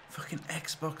 Fucking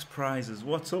Xbox prizes.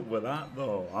 What's up with that,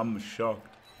 though? I'm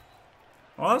shocked.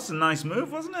 Oh, that's a nice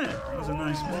move, wasn't it? That was a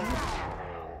nice move.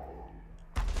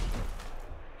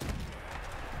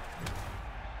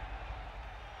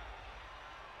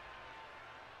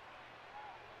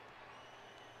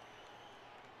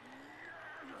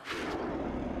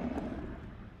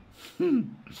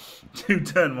 Two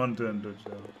turn, one turn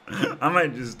touchdown. I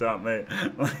might just start, mate.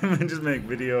 I might just make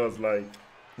videos like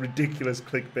ridiculous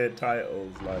clickbait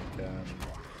titles, like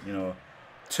you know,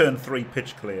 turn 3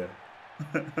 pitch clear,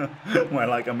 where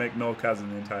like I make no cas in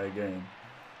the entire game.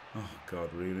 Oh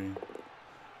god, really?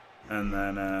 And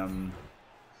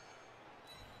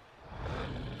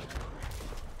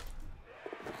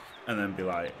then be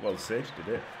like, well, Sage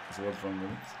did it. So what's wrong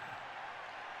with it?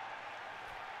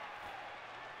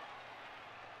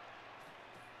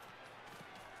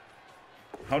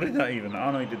 How did that even?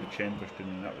 Oh no, he did the chain push,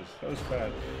 didn't he? That was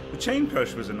fair. The chain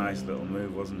push was a nice little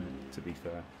move, wasn't it? To be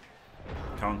fair,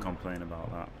 can't complain about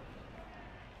that.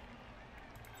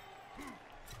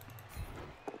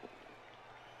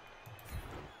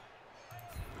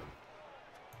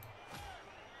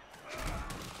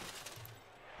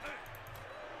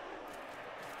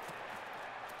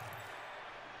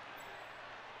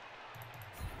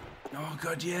 Oh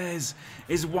god, yes.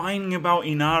 He's whining about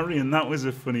Inari, and that was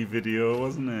a funny video,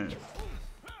 wasn't it?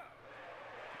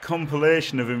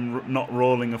 Compilation of him not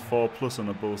rolling a 4+ on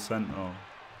a bull centaur.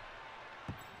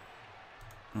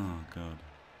 Oh god.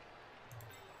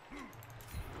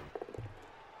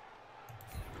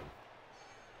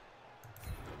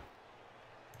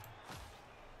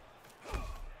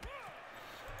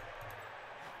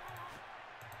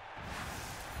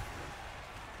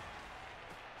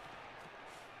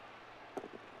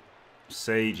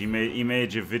 Sage, he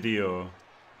made a video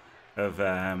of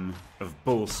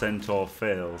bull centaur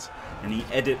fails, and he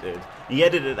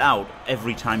edited out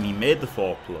every time he made the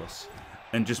 4+,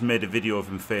 and just made a video of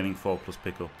him failing 4+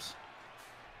 pickups.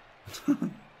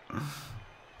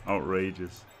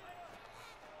 Outrageous.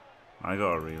 I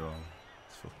got a reroll.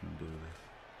 Let's fucking do this.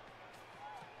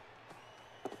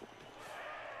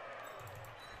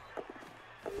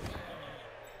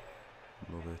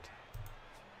 Love it.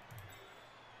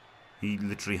 He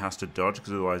literally has to dodge,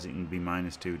 because otherwise it can be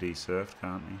 -2D surfed,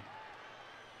 can't he?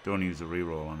 Don't use a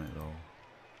reroll on it though.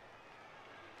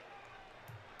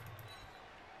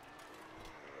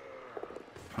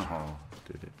 Oh,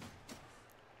 did it.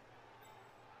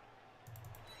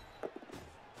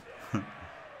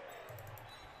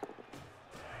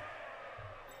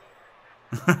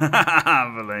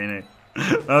 Bellini.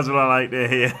 That's what I like to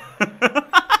hear.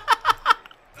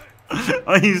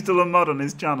 Are you still a mod on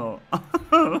his channel?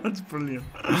 That's brilliant.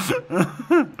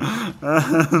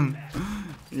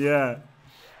 Yeah.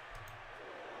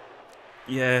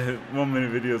 Yeah, 1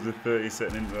 minute videos with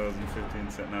 30-second intros and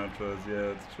 15-second outros.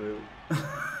 Yeah, that's true.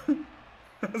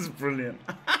 That's brilliant.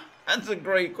 That's a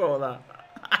great quote, that.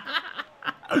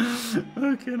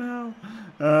 Fucking hell.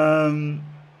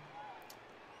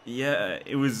 Yeah,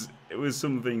 it was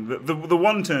something. The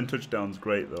one-turn touchdown's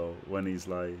great though, when he's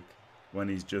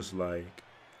just like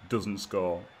doesn't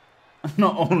score.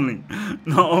 Not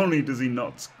only does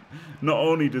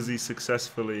he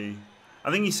successfully, I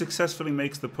think he successfully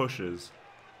makes the pushes,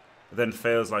 then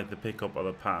fails like the pickup or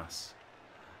the pass,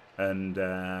 and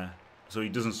so he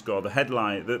doesn't score. The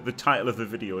headline, the title of the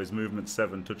video is Movement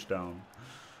 7 touchdown.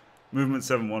 Movement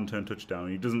 7 one-turn touchdown.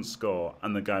 He doesn't score,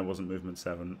 and the guy wasn't Movement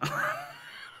 7.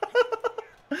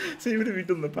 So even if he'd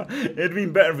done the pass, it'd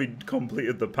been better if he'd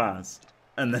completed the pass.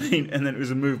 And then it was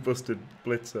a move-busted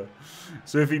blitzer.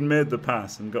 So if he'd made the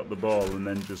pass and got the ball and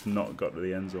then just not got to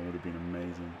the end zone, would have been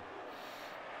amazing.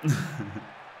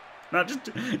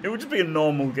 It would just be a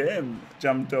normal game,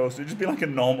 Jam Toast. It'd just be like a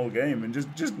normal game, and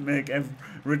just make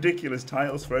ridiculous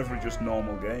titles for every just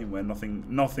normal game where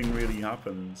nothing really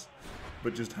happens,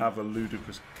 but just have a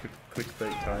ludicrous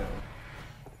clickbait title.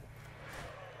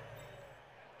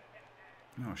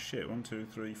 Oh shit! 1, 2,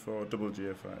 3, 4, double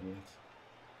GFI wins.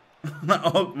 That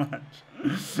Hulk match.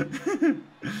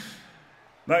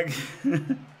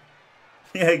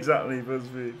 Yeah, exactly,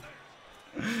 BuzzFeed.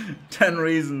 10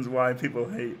 reasons why people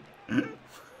hate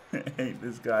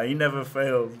this guy. He never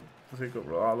fails to pick up.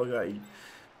 Oh, look at you.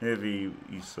 Maybe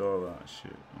you saw that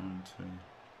shit. 1, 2.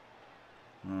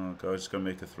 Oh god, I'm just gonna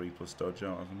make a 3+ dodge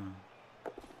out of it now.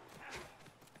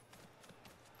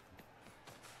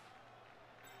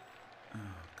 Oh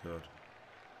god.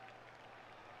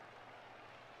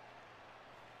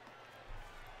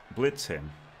 Blitz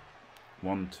him.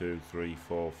 1, 2, 3,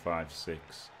 4, 5,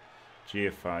 6.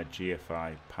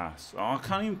 GFI, pass. Oh, I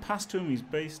can't even pass to him. He's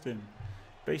based him.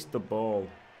 Based the ball.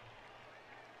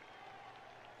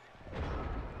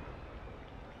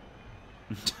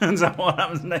 Turns out what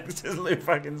happens next is Lou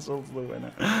fucking solves the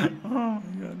winner. Oh my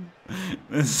god.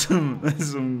 There's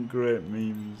some great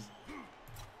memes.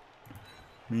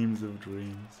 Memes of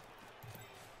dreams.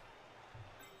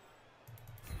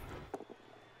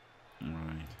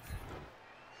 Right.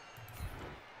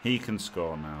 He can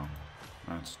score now.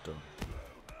 That's done.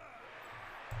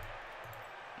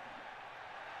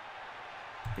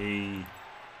 He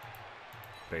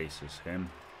bases him.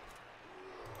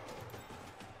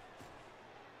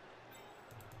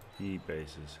 He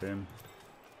bases him.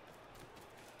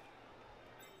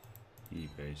 He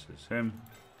bases him.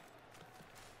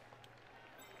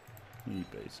 He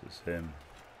bases him.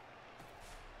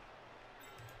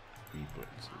 He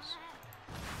blitzes.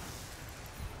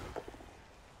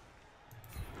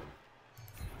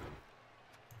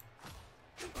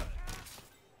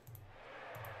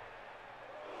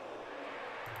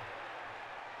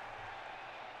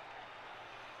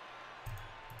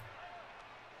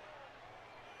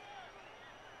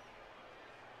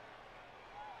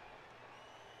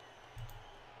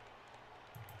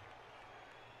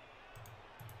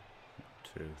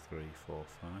 Two, 3, 4,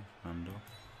 5. Handoff.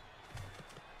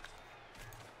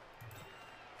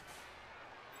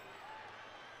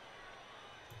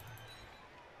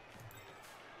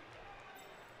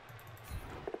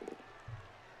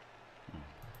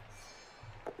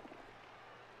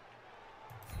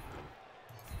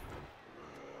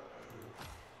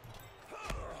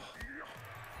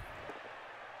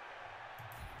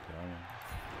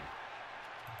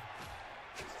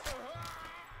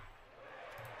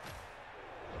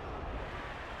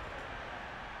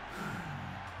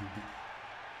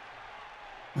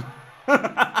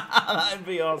 That'd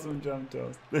be awesome, Jam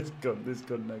Toast. This gun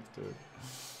next to it.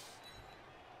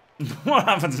 What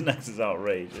happens next is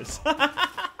outrageous. Oh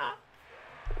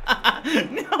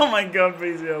my god,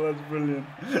 BCL, that's brilliant.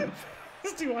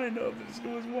 Do I know that this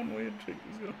was one way of trick?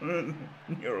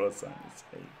 Neuroscience is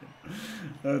taken.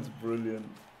 That's brilliant.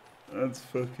 That's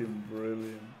fucking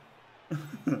brilliant.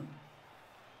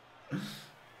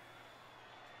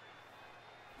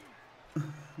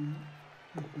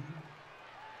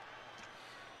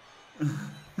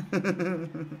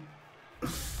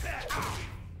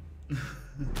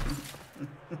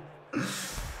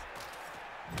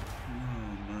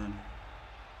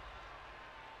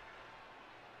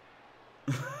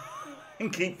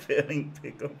 And keep failing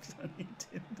pickups on your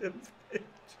Tinder page.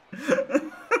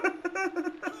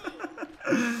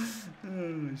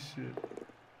 Oh shit.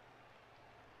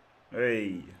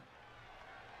 Hey.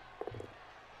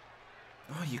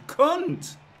 Oh, you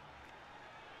cunt!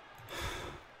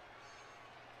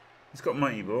 He's got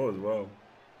Mighty Bow as well.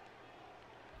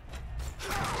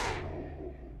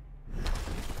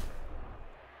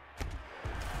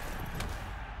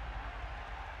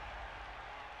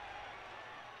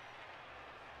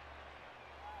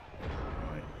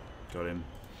 Got him.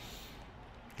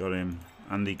 Got him.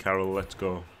 Andy Carroll, let's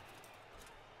go.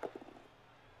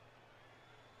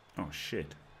 Oh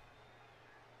shit.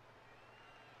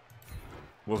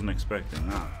 Wasn't expecting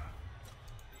that.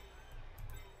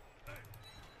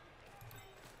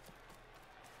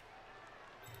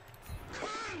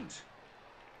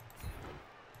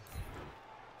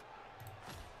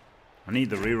 I need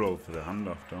the reroll for the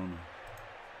handoff, don't I?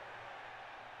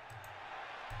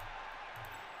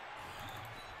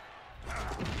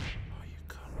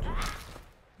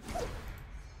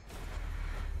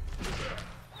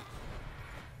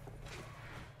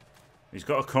 He's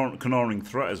got a canoring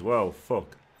threat as well.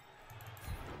 Fuck.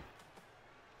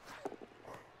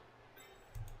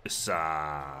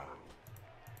 Issa.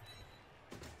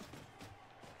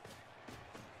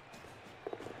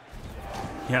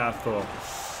 Yeah, I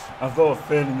thought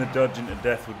failing the dodge into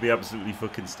death would be absolutely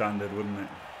fucking standard, wouldn't it?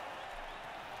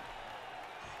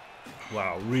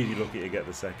 Wow, really lucky to get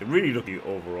the second. Really lucky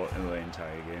overall in the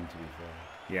entire game, to be fair.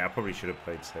 Yeah, I probably should have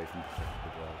played safe and protected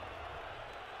as well.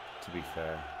 To be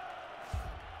fair.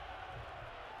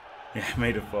 Yeah,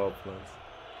 made a 4+.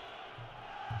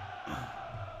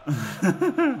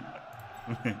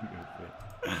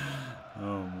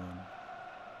 Oh man.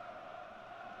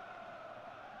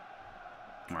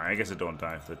 Alright, I guess I don't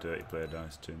die if the dirty player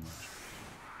dies too much.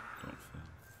 Don't fail.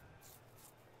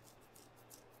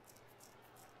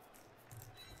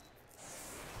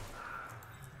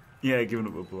 Yeah, giving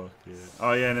up a block, yeah.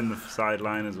 Oh yeah, and in the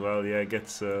sideline as well, yeah,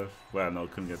 gets well no,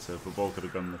 couldn't get surf, but ball could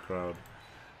have gone in the crowd.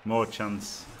 More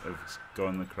chance of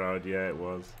going in the crowd, yeah it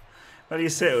was. Well, you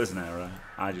say it was an error,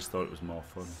 I just thought it was more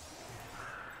fun.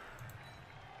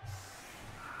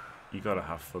 You gotta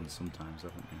have fun sometimes,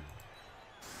 haven't you?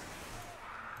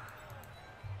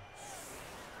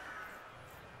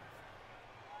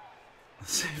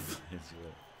 Safe plays,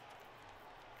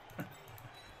 yeah.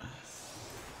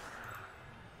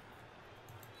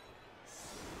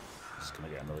 Just gonna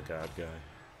get another guard guy.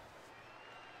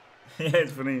 Yeah,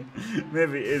 it's funny.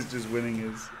 Maybe it is just winning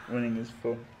his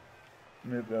fun.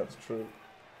 Maybe that's true.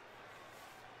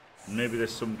 Maybe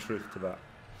there's some truth to that.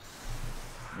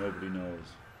 Nobody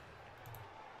knows.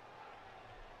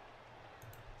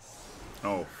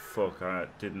 Oh fuck, I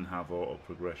didn't have auto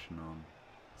progression on.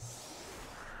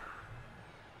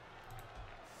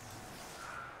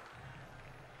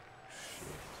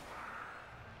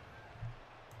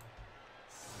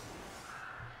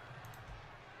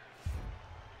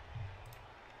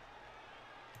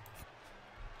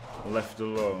 Left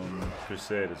alone,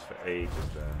 Crusaders for ages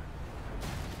there.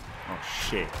 Oh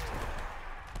shit.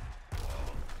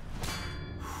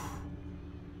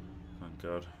 Thank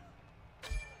God.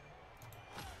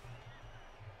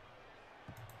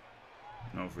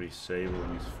 Not very stable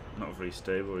when he's not very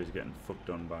stable, he's getting fucked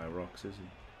on by rocks, is he?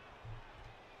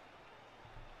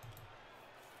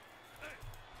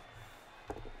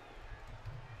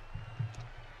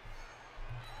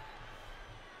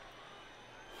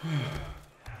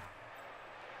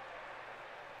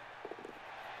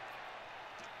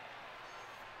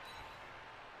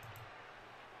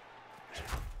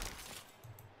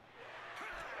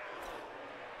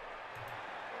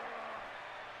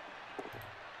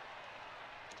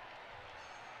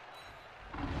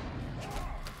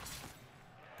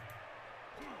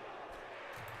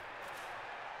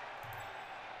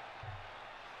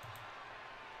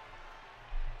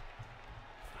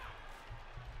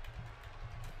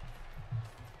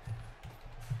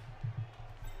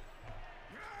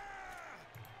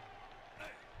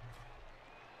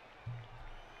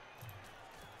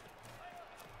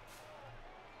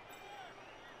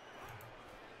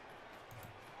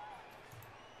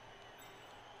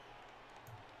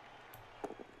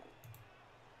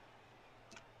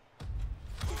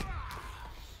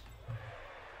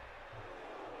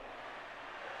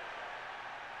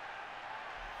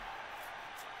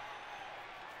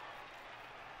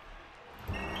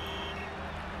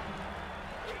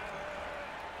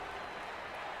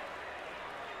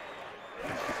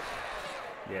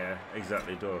 Yeah,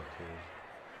 exactly, Dwarfs.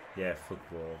 Yeah, fuck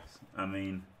Dwarfs. I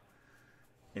mean,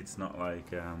 it's not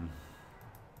like, I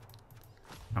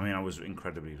mean, I was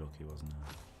incredibly lucky, wasn't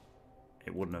I?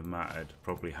 It wouldn't have mattered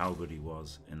probably how good he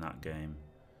was in that game.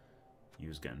 He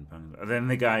was getting banged. And then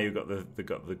the guy who got the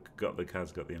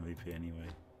Kaz got the MVP anyway.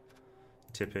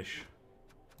 Tippish.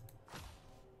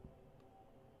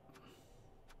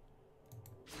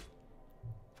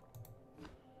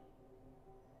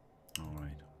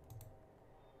 Alright.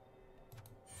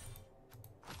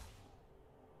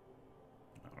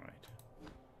 Alright.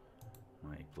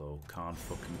 Mighty blow. Can't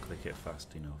fucking click it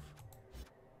fast enough.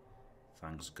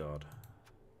 Thanks God.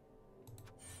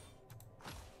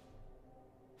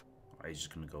 Oh, he's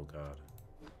just gonna go guard.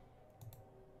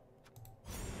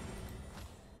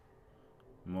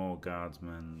 More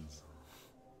guardsmen's.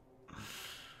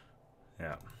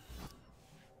 Yeah.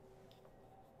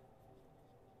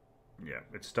 Yeah,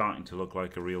 it's starting to look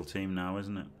like a real team now,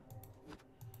 isn't it?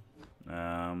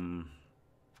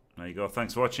 There you go.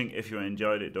 Thanks for watching. If you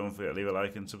enjoyed it, don't forget to leave a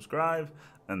like and subscribe.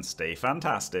 And stay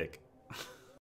fantastic.